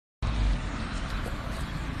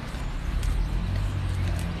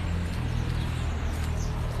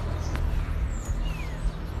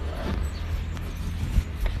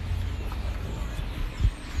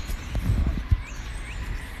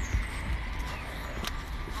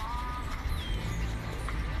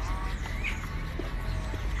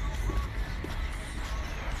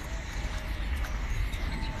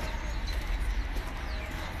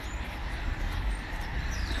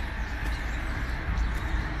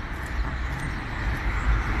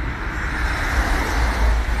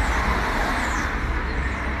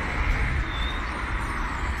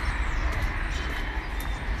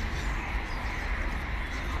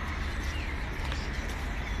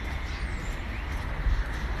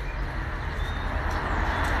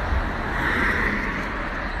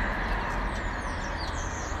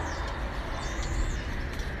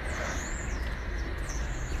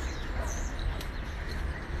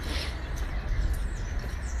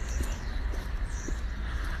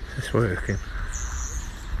this working?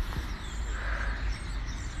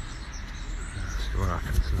 Let's see what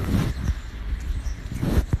happens now.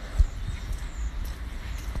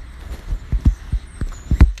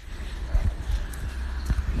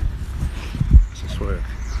 Does this work?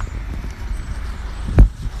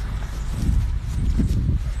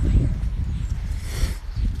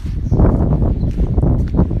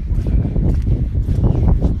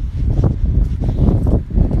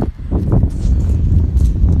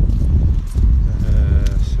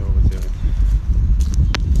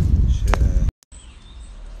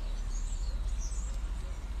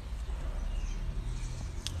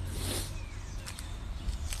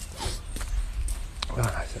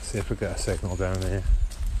 Right, let's see if we get a signal down here.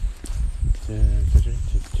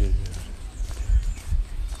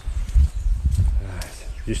 Right,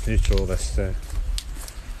 just neutral this. Yeah,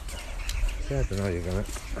 I don't know. You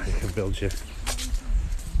can build your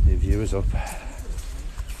viewers up.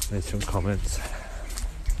 Need some comments.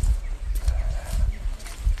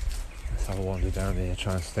 Let's have a wander down here.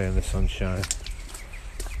 Try and stay in the sunshine.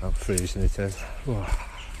 How freezing it is. Right,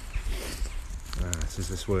 is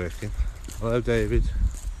this working? Hello David,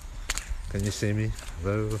 can you see me?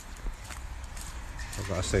 Hello, I've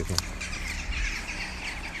got a signal.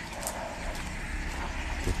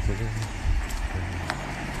 Let's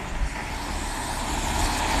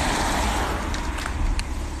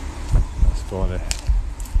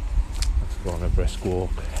go on a brisk walk.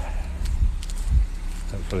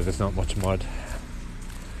 Hopefully there's not much mud.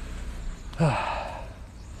 Oh,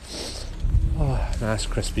 nice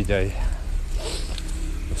crispy day.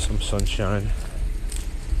 Some sunshine.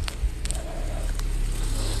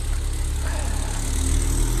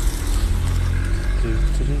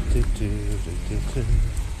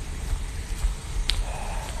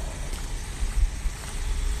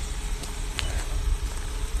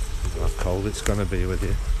 How cold it's going to be with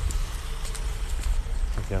you.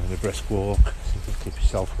 If you're having a brisk walk, so you can keep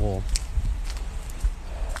yourself warm.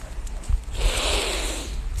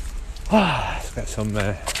 Let's get some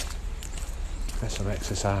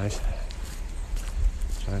exercise.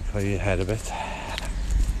 Try and clear your head a bit. I'm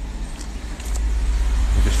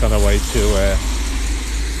just on our way to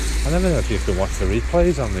I never know if you can watch the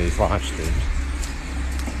replays on these live streams.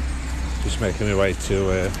 Just making my way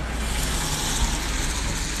to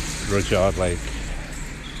Rudyard Lake.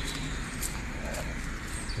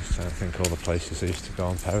 Just trying to think all the places I used to go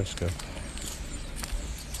on Periscope.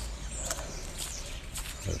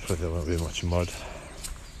 Hopefully there won't be much mud.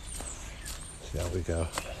 See how we go.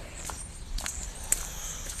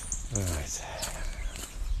 Right.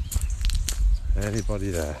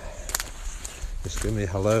 Anybody there? Just give me a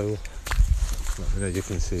hello. Let me know you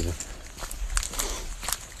can see me.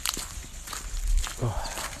 Oh.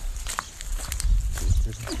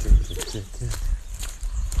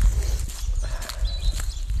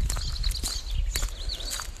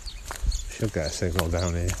 Should get a signal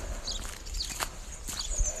down here.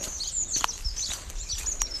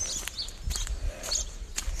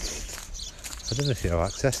 I don't know if you have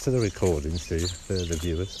access to the recordings, do you, for the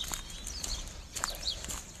viewers?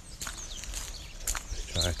 Let's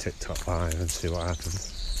try TikTok live and see what happens.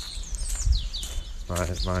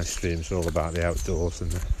 My streams are all about the outdoors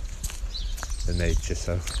and the nature,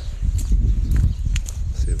 so let's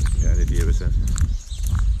see if we can get any viewers in.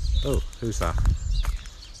 Oh, who's that?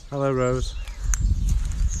 Hello Rose.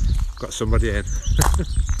 Got somebody in.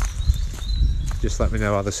 Just let me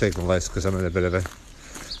know how the signal is, because I'm in a bit of a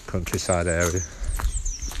countryside area.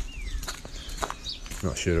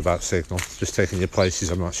 Not sure about signal. Just taking your places,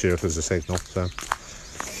 I'm not sure if there's a signal. So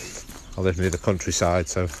I live near the countryside,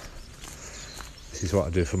 so this is what I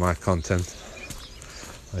do for my content.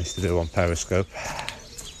 I used to do on Periscope.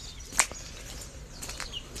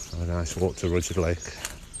 Have a nice walk to Rudyard Lake.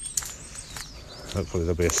 Hopefully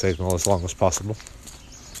there'll be a signal as long as possible.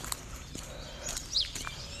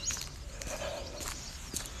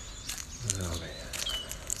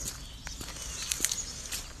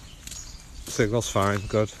 Signal's fine,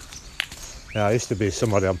 good. Yeah, I used to be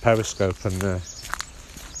somebody on Periscope, and there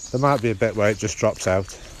might be a bit where it just drops out.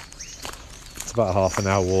 It's about a half an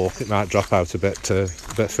hour walk. It might drop out a bit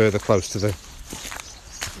further closer to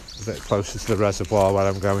the reservoir where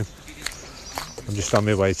I'm going. I'm just on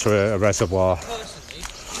my way to a reservoir,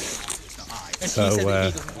 so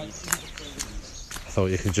I thought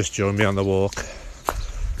you could just join me on the walk.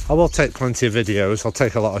 I will take plenty of videos. I'll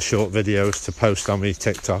take a lot of short videos to post on my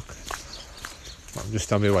TikTok. I'm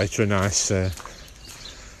just on my way to a nice, this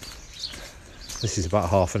is about a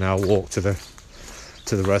half an hour walk to the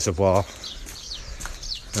reservoir,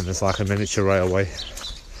 and there's like a miniature railway,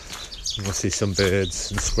 and you'll see some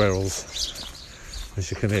birds and squirrels As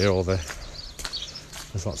you can hear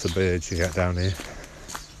there's lots of birds you get down here.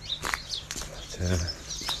 But,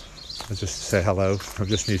 I'll just say hello. I'm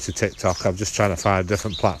just new to TikTok. I'm just trying to find a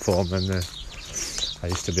different platform than I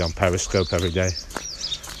used to be on Periscope every day.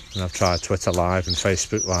 And I've tried Twitter Live and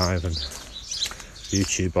Facebook Live and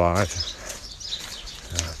YouTube Live.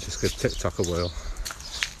 Just give TikTok a whirl.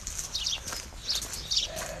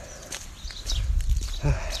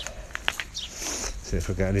 See if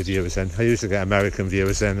I get any viewers in. I usually get American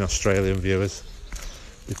viewers in, Australian viewers,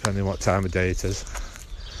 depending what time of day it is.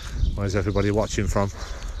 Where's everybody watching from?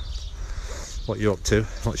 What you up to?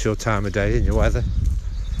 What's your time of day and your weather?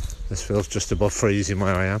 This feels just above freezing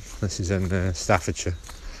where I am. This is in Staffordshire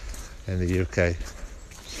in the UK.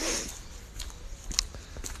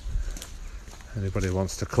 Anybody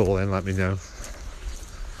wants to call in, let me know.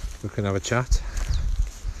 We can have a chat.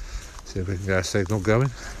 See if we can get a signal going.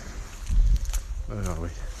 Where are we?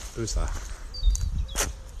 Who's that?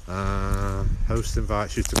 Host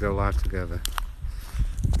invites you to go live together.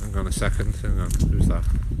 Hang on a second, hang on. Who's that?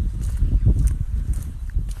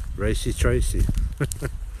 Racy Tracy.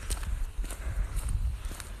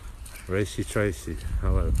 Racy Tracy,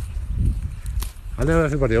 hello. I know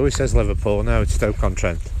everybody always says Liverpool, now it's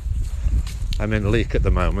Stoke-on-Trent. I'm in Leek at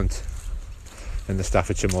the moment, in the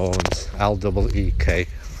Staffordshire Moorlands, L-E-E-K,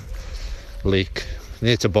 Leek,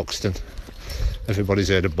 near to Buxton. Everybody's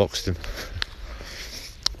heard of Buxton.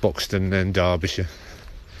 Buxton in Derbyshire.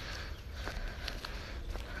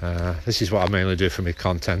 This is what I mainly do for my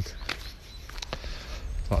content.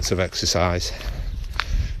 Lots of exercise,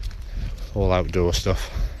 all outdoor stuff.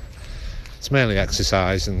 It's mainly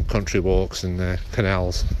exercise and country walks and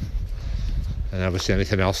canals, and obviously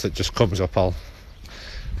anything else that just comes up,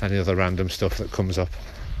 any other random stuff that comes up.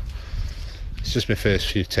 It's just my first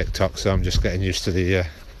few TikToks, so I'm just getting used to the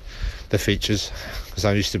features, because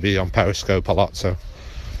I used to be on Periscope a lot, so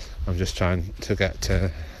I'm just trying to get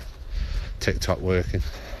TikTok working.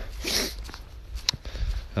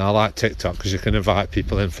 And I like TikTok because you can invite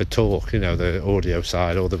people in for talk, you know, the audio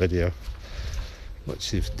side or the video,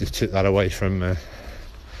 which they've took that away from a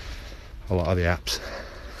lot of the apps.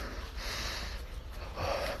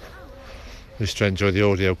 I used to enjoy the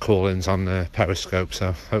audio call-ins on Periscope,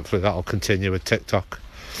 so hopefully that'll continue with TikTok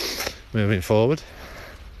moving forward.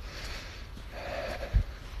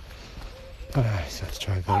 Alright, let's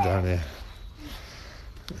try and go down here.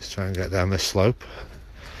 Let's try and get down this slope.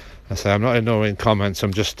 I say I'm not ignoring comments,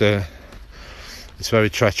 I'm just it's very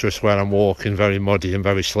treacherous where I'm walking, very muddy and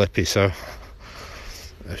very slippy, so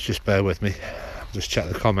just bear with me. I'll just check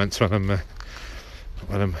the comments when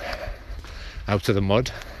I'm out of the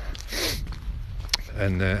mud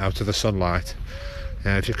and out of the sunlight.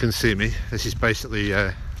 If you can see me, this is basically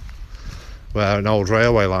where an old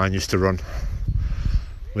railway line used to run.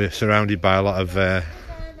 We're surrounded by a lot of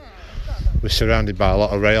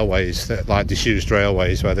railways, that, like disused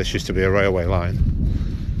railways, where this used to be a railway line,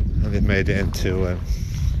 and they've made it into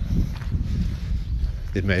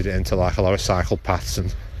like a lot of cycle paths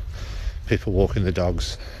and people walking the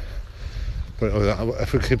dogs. But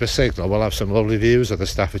if we keep a signal, we'll have some lovely views of the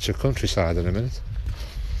Staffordshire countryside in a minute.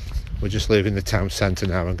 We're just leaving the town centre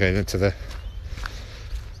now and going into the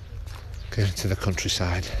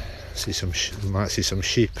countryside. We might see some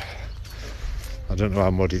sheep. I don't know how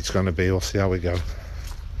muddy it's going to be. We'll see how we go.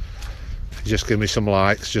 Just give me some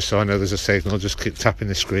likes, just so I know there's a signal. Just keep tapping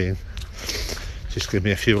the screen. Just give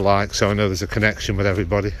me a few likes so I know there's a connection with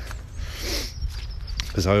everybody.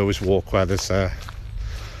 Because I always walk where there's the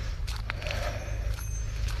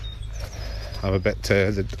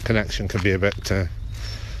connection can be a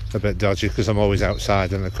bit dodgy, because I'm always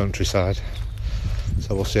outside in the countryside.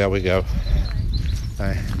 So we'll see how we go.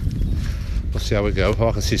 We'll see how we go. Oh,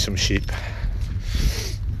 I can see some sheep.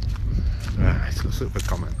 Right, let's look at the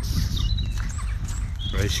comments.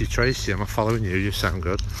 Racy Tracy, am I following you? You sound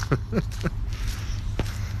good.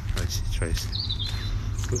 Racy Tracy.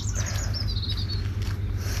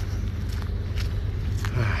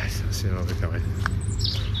 Right, let's see where we're going.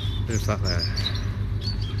 Who's that there?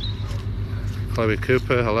 Chloe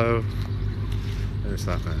Cooper, hello. Who's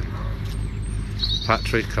that there?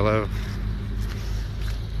 Patrick, hello.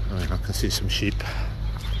 Right, I can see some sheep.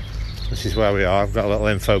 This is where we are. I've got a little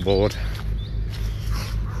info board.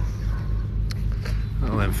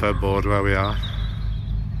 Where we are.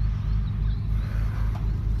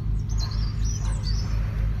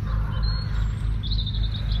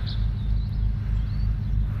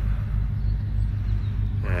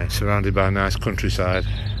 Yeah, surrounded by a nice countryside.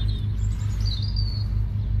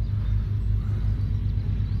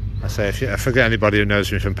 I say, if I forget anybody who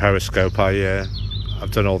knows me from Periscope,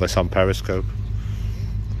 I've done all this on Periscope.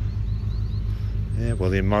 Yeah,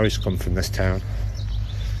 William Morris come from this town.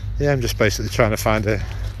 Yeah, I'm just basically trying to find a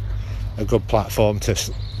good platform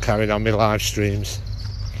to carry on my live streams,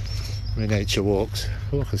 my nature walks.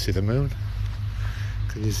 Oh, I can see the moon.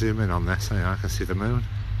 Can you zoom in on this? Oh, yeah, I can see the moon.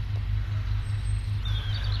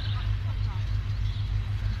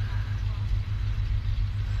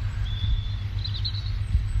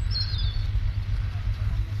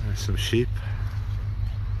 There's some sheep.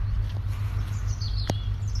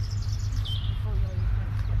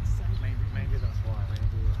 Maybe that's why.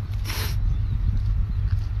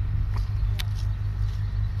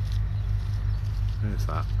 Who's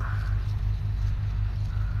that?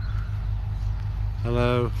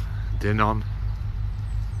 Hello, Dinon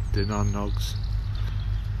Nogs.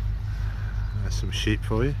 There's some sheep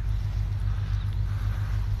for you.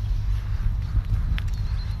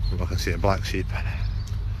 I can see a black sheep.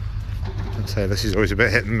 I'd say this is always a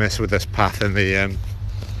bit hit and miss with this path in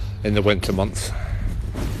the winter months.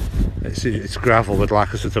 It's gravel with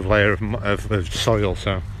like a sort of layer of soil,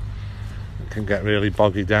 so it can get really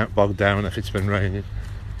bogged down if it's been raining.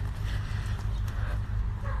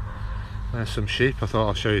 There's some sheep. I thought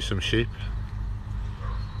I'll show you some sheep.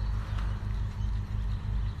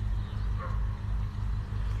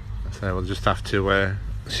 So we'll just have to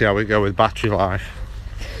see how we go with battery life.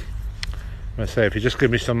 I say, if you just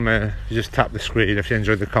give me some, you just tap the screen. If you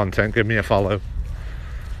enjoy the content, give me a follow.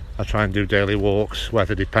 I try and do daily walks,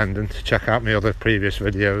 weather dependent. Check out my other previous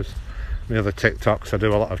videos, my other TikToks. I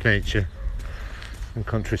do a lot of nature and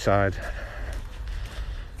countryside.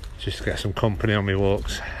 Just to get some company on my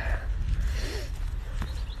walks.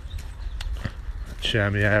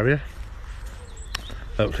 Share my area.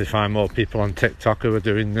 Hopefully find more people on TikTok who are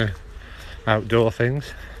doing the outdoor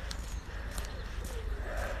things.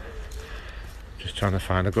 Just trying to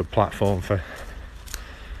find a good platform for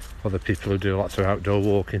other people who do lots of outdoor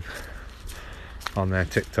walking on their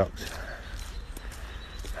TikToks.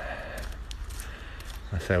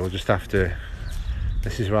 I say we'll just have to,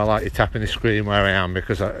 this is where I like you tapping the screen where I am,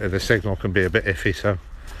 because the signal can be a bit iffy, so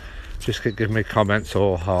just give me comments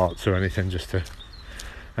or hearts or anything, just to,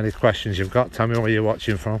 any questions you've got. Tell me where you're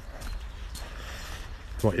watching from,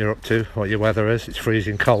 what you're up to, what your weather is. It's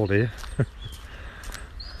freezing cold here.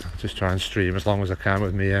 Just try and stream as long as I can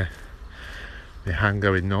with me my hand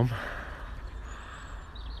going numb.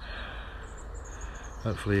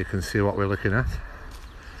 Hopefully you can see what we're looking at.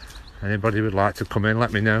 Anybody would like to come in,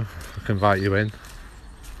 let me know. I can invite you in.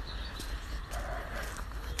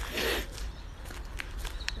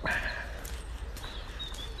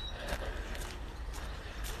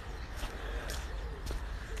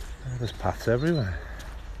 There's paths everywhere.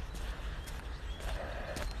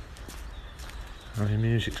 Oh, my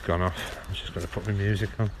music's gone off. I'm just going to put my music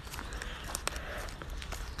on.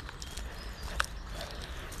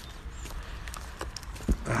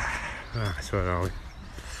 Right, where are we?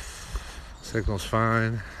 Signal's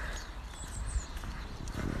fine.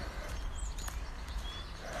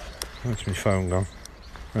 Where's my phone gone?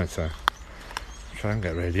 Right, so try and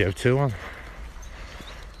get Radio 2 on.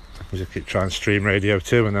 I just keep trying to stream Radio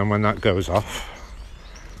 2, and then when that goes off,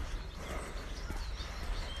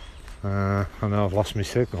 I know I've lost my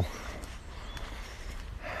signal.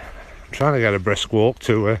 I'm trying to get a brisk walk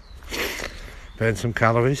to burn some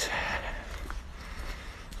calories.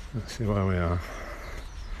 Let's see where we are.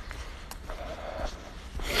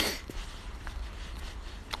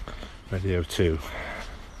 Radio 2.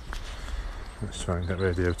 Let's try and get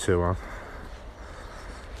Radio 2 on.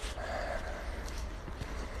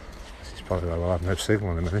 This is probably where we'll have no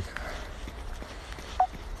signal in a minute.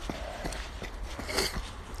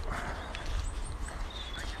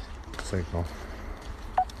 Signal.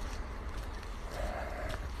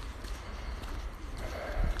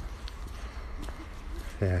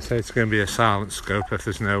 Yeah, so it's going to be a silent scope if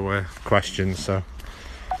there's no questions, so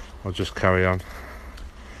I'll just carry on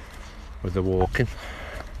with the walking.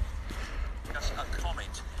 Just a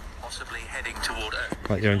comment, possibly heading toward Earth.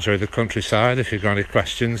 Let you enjoy the countryside. If you've got any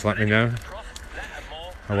questions, let me know.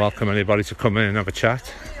 I welcome anybody to come in and have a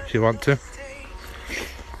chat if you want to.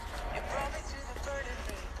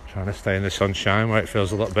 Trying to stay in the sunshine where it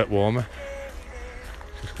feels a little bit warmer.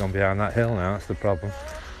 Just gone behind that hill now, that's the problem.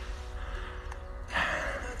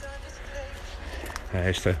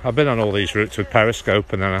 I've been on all these routes with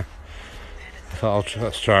Periscope, and then I thought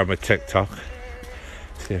let's try them with TikTok,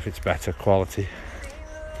 see if it's better quality.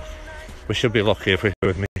 We should be lucky if we're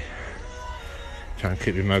with me. Try and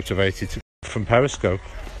keep you motivated to from Periscope.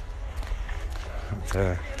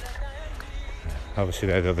 But, obviously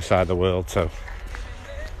they're the other side of the world, so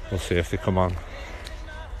we'll see if they come on.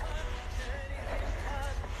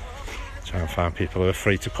 Try and find people who are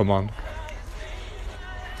free to come on.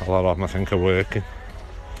 A lot of them I think are working.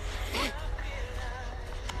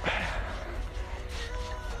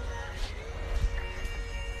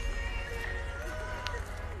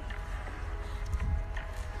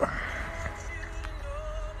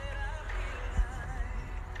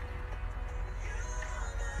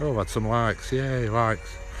 Oh, had some likes, yay,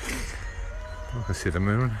 likes. I can see the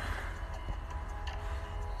moon.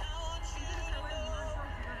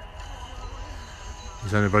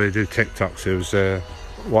 Does anybody do TikToks who's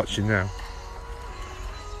watching now?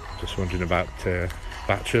 Just wondering about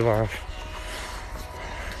battery life.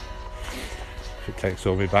 If it takes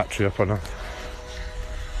all my battery up or not.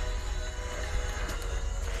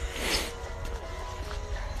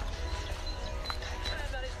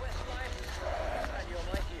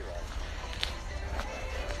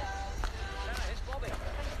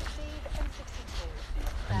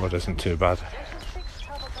 Mud isn't too bad.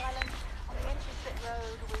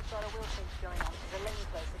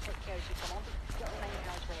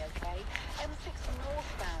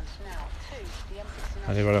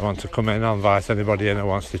 Anybody want to come in? I'll invite anybody in who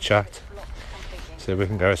wants to chat. See if we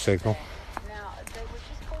can get a signal.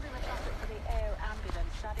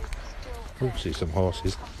 Ooh, see some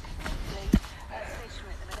horses.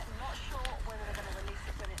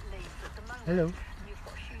 Hello.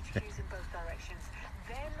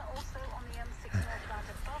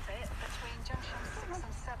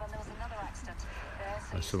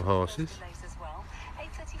 There's some horses.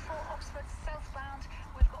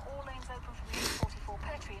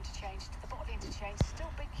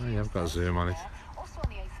 Oh, yeah, I've got a zoom on it. Also on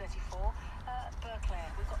the A34, Berkeley,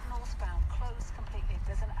 we've got northbound closed completely.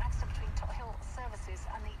 There's an accident between Tot Hill Services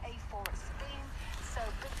and the A4 at Spean, so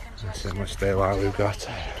big congestion. Let's see how much daylight we've got.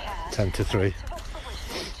 10 to 3. 202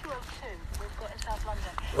 we've got in South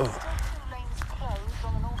London. Oh. Still 2 lanes closed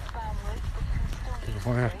on the northbound route, but can still use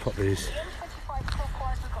Why I've put these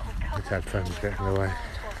headphones getting in the way.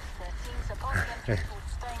 so past the entrance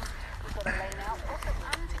towards Staines, we've got a lane out. Also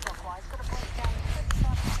anti-clockwise, got a breakdown.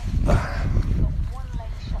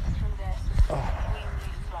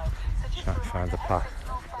 Trying to find the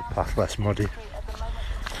path less muddy.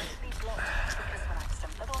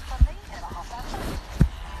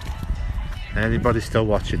 Anybody still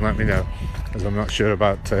watching? Let me know, as I'm not sure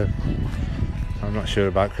about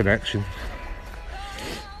connection.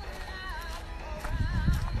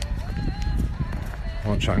 I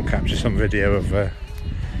want to try and capture some video of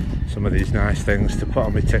some of these nice things to put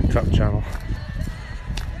on my TikTok channel.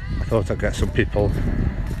 I thought I'd get some people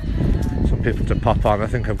to pop on. I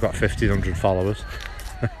think I've got 1,500 followers.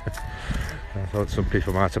 I thought some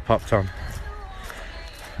people might have popped on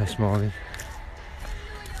this morning.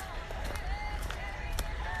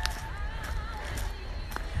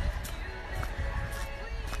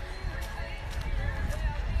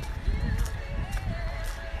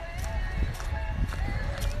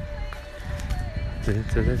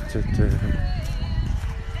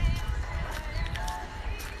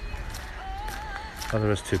 Oh,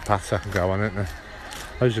 there is 2 paths I can go on, isn't there?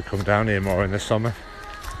 I usually come down here more in the summer.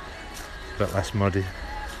 A bit less muddy.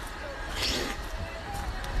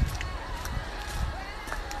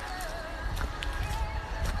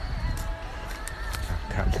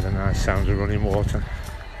 Capture the nice sounds of running water.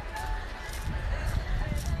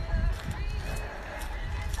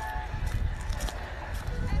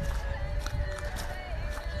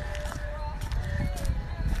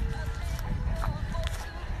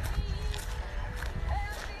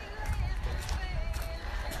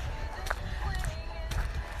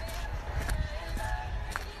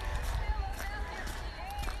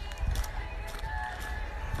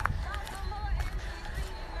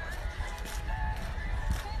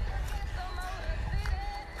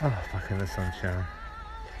 Oh, back in the sunshine.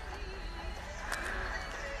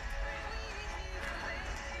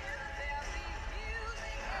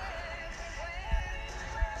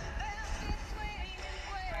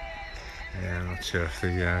 Yeah, I'm not sure if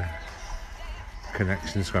the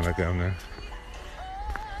connection's going to go now.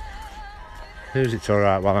 Here's it's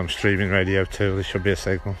alright while I'm streaming radio too, there should be a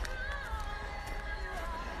signal.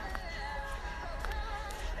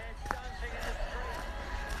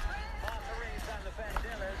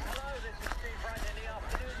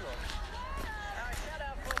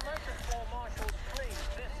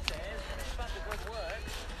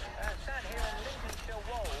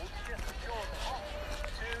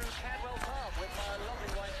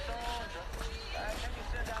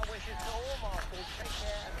 Take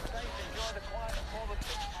care and stay safe. Enjoy the quiet before the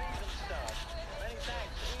big season starts. Many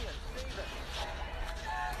thanks, Ian.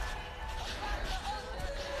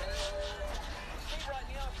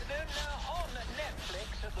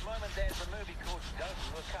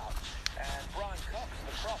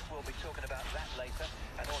 Ross will be talking about that later,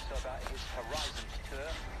 and also about his Horizons tour.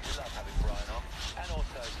 We love having Brian on. And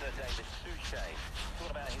also Sir David Suchet,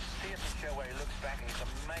 talking about his theatre show where he looks back at his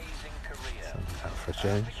amazing career. Out for a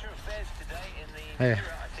change. Picture of Bez today in the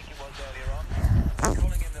mirror, I think it was earlier on,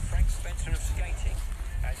 calling him the Frank Spencer of skating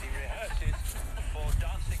as he rehearses for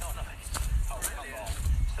Dancing on Ice. Oh, come on.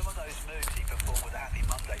 Some of those moves he performed with Happy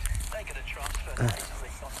Mondays, they could have transferred easily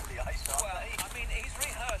onto the ice. Well, I mean, he's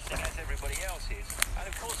rehearsing as everybody else is, and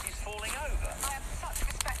of course he's falling over. I have such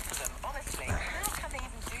respect for them, honestly. How can they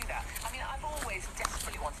even do that? I mean, I've always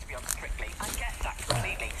desperately wanted to be on Strictly. I get that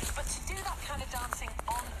completely. But to do that kind of dancing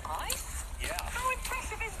on ice? Yeah. How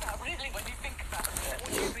impressive is that, really, when you think about it?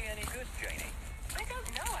 Would you be any good, Janie? I don't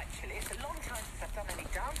know, actually. It's a long time since I've done any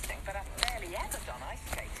dancing, but I've barely ever done ice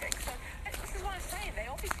skating. So this is what I'm saying. They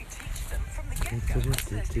obviously teach them from the get-go.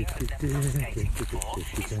 Most of those people have never done skating before.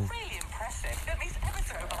 It's really impressive. At least ever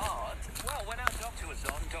so hard. Well, when our doctor was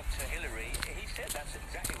on, Dr. Hillary, he said that's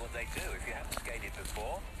exactly what they do. If you haven't skated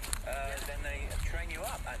before, then they train you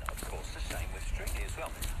up. And, of course, the same with Strictly as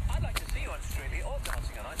well. I'd like to see you on Strictly or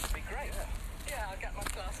Dancing on Ice. Would be great. Yeah, I'll get my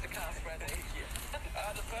plaster cast ready.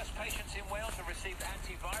 The first patients in Wales have received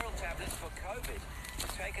antiviral tablets for COVID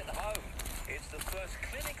taken home. It's the first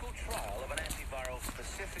clinical trial of an antiviral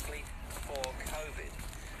specifically for COVID.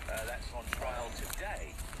 That's on trial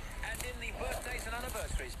today. And in the birthdays and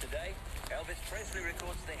anniversaries today, Elvis Presley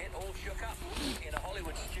records the hit All Shook Up in a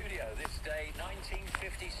Hollywood studio this day,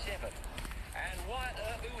 1957. And Wyatt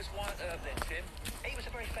Earp, who was Wyatt Earp then, Tim? He was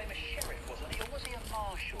a very famous sheriff, wasn't he? Or was he a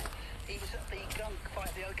marshal? He was at the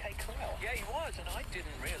gunfight at the OK Corral. Yeah, he was, and I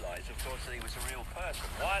didn't realise, of course, that he was a real person.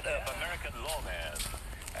 Wyatt Earp, American lawman,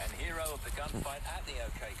 and hero of the gunfight at the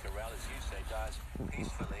OK Corral, as you say, dies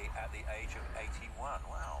peacefully at the age of 81.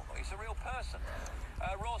 Wow, he's a real person.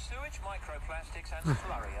 Raw sewage, microplastics and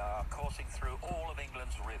slurry are coursing through all of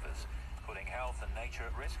England's rivers, putting health and nature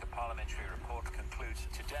at risk. A parliamentary report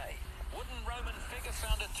concludes today. Wooden Roman figure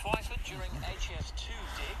found at Twyford during HS2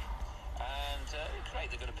 dig. And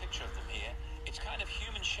great, they've got a picture of them here. It's kind of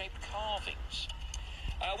human-shaped carvings.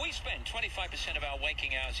 We spend 25% of our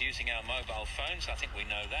waking hours using our mobile phones. I think we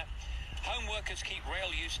know that. Home workers keep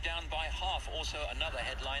rail use down by half. Also another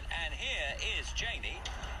headline. And here is Janie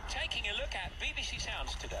taking a look at BBC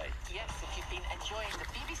Sounds today. Yes, if you've been enjoying the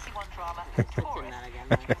BBC One drama The Tourist,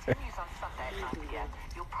 which continues on Sunday at 9 p.m,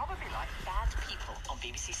 you'll probably like Bad People on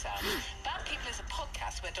BBC Sounds. Bad People is a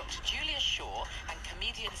podcast where Dr. Julia Shaw and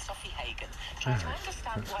comedian Sophie Hagen try to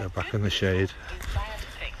understand why go back in the shade. do bad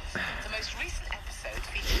things. The most recent episode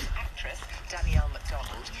features actress Danielle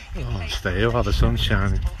MacDonald, who plays stay while the sun's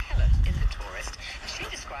shining. Helen in The Tourist. She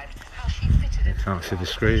described how she fitted into Can't see the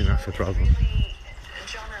screen, that's the problem. Really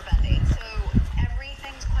genre bending, so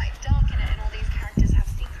everything's quite dark in it, and all these characters have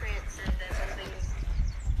secrets, and there's all things.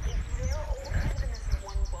 They're all kind of in this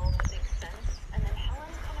one world that makes sense, and then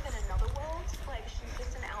Helen's kind of in another world. Like, she's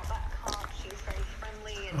just an outback cop. She's very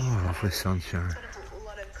friendly, and she's Lovely sunshine. sort of a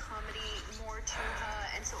lot of comedy more to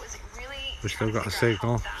her, and so it was really. We've still got a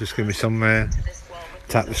signal. Just give me some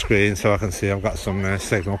tap the screen so I can see I've got some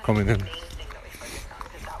signal coming in.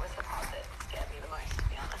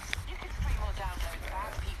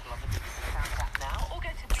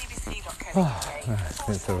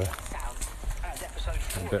 It's a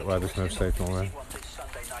bit where there's no signal there.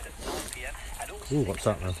 Ooh, what's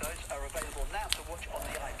that now?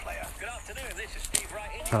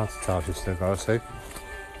 Hard to tell if you've still got a signal.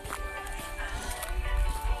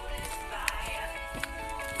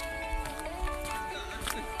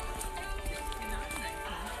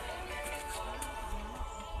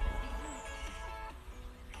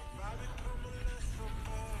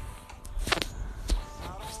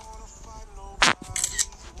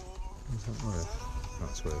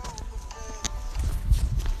 That's weird.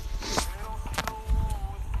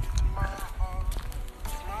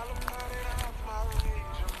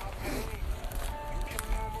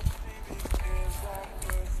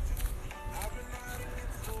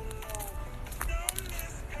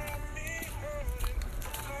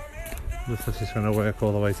 Looks like it's going to work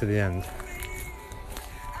all the way to the end.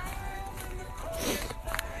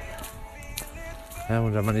 I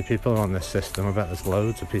wonder how many people are on this system. I bet there's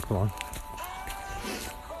loads of people on.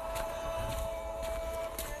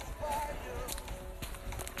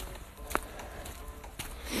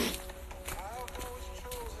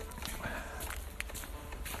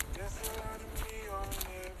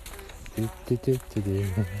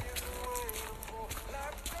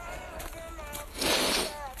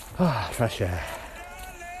 Ah, fresh air.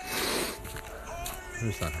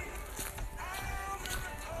 Who's that?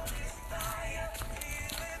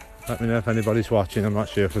 Let me know if anybody's watching. I'm not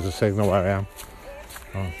sure if there's a signal where I am.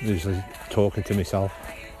 I'm usually talking to myself.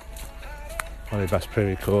 Probably best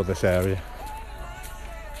pre-record this area.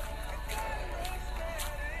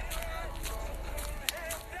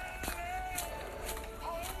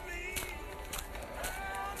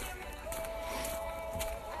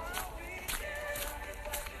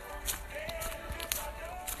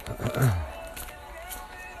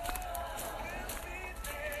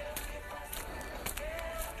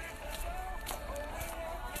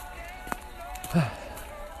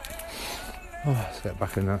 Oh, let's get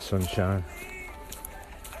back in that sunshine.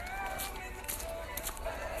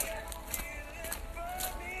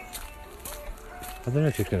 I don't know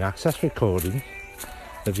if you can access recording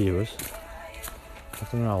the viewers. I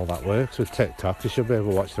don't know how that works with TikTok. You should be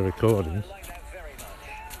able to watch the recordings.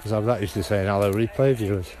 Because I'm that used to saying hello replay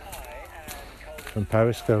viewers from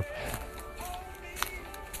Periscope.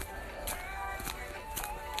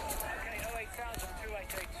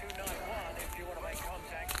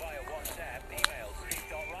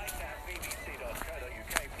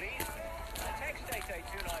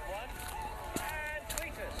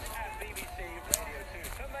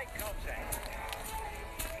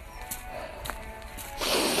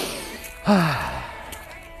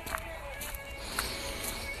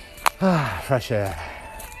 Fresh air.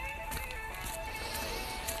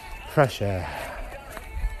 Fresh air.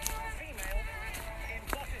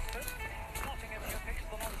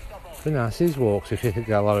 It'd be nice these walks if you could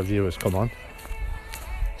get a lot of viewers come on.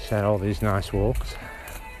 Share all these nice walks.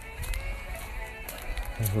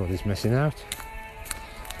 Everybody's missing out.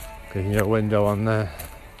 Giving you a window on there.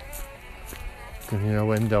 Giving you a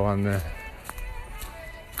window on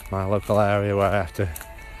my local area where I have to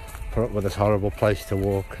put up with this horrible place to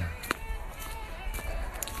walk.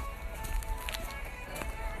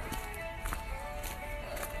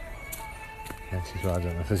 This is where I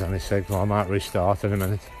don't know if there's any signal. I might restart in a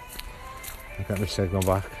minute. I'll get my signal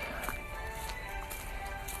back.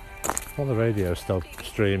 Well, the radio's still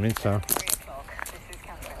streaming, so.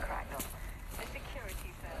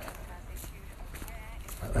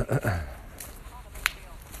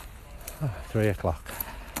 3 o'clock.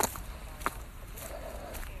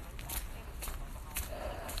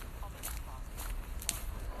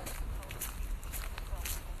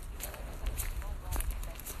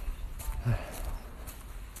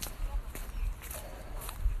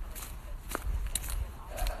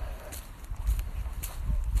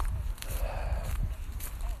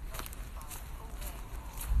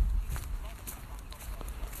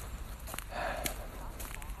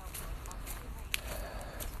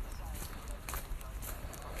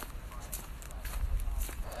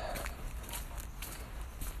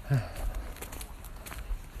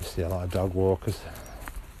 See a lot of dog walkers.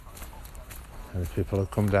 And people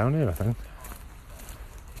have come down here, I think.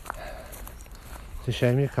 It's a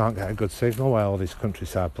shame you can't get a good signal where all these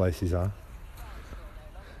countryside places are.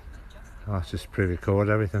 I'll have to just pre-record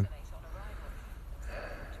everything.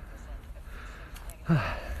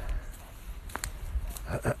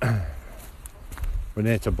 We're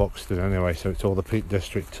near to Buxton anyway, so it's all the Peak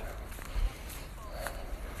District.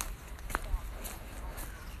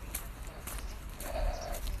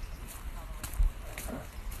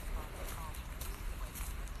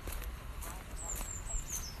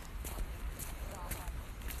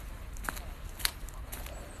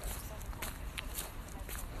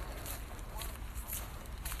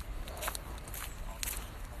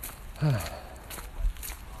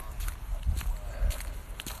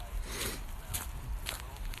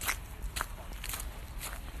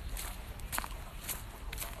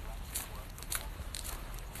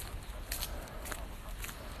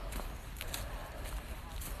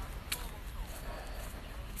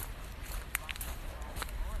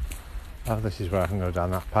 Oh, this is where I can go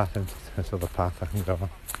down that path, into this other path I can go on.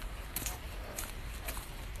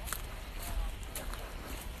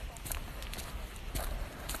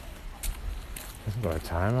 Hasn't got a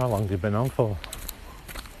time. How long have you been on for?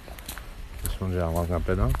 Just wondering how long I've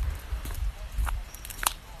been on.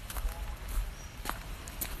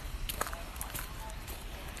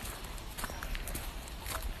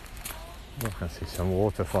 Oh, I can see some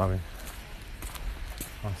water flowing.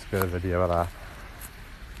 Let's get a video of that.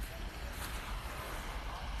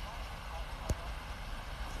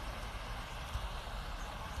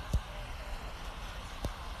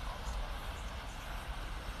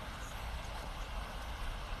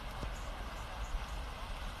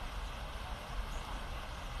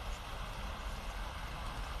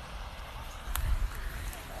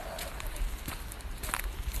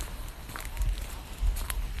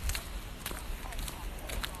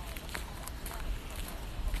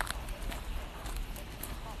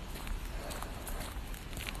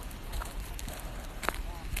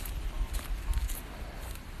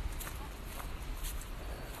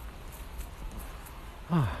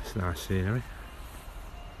 It's nice scenery.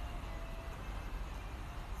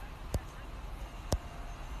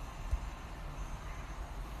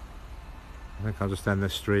 I think I'll just end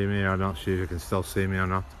this stream here. I'm not sure if you can still see me or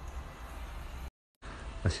not.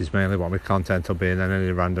 This is mainly what my content will be, and then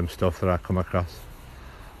any random stuff that I come across.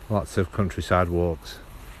 Lots of countryside walks.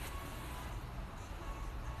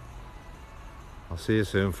 I'll see you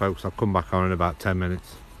soon, folks. I'll come back on in about 10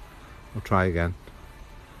 minutes. I'll try again.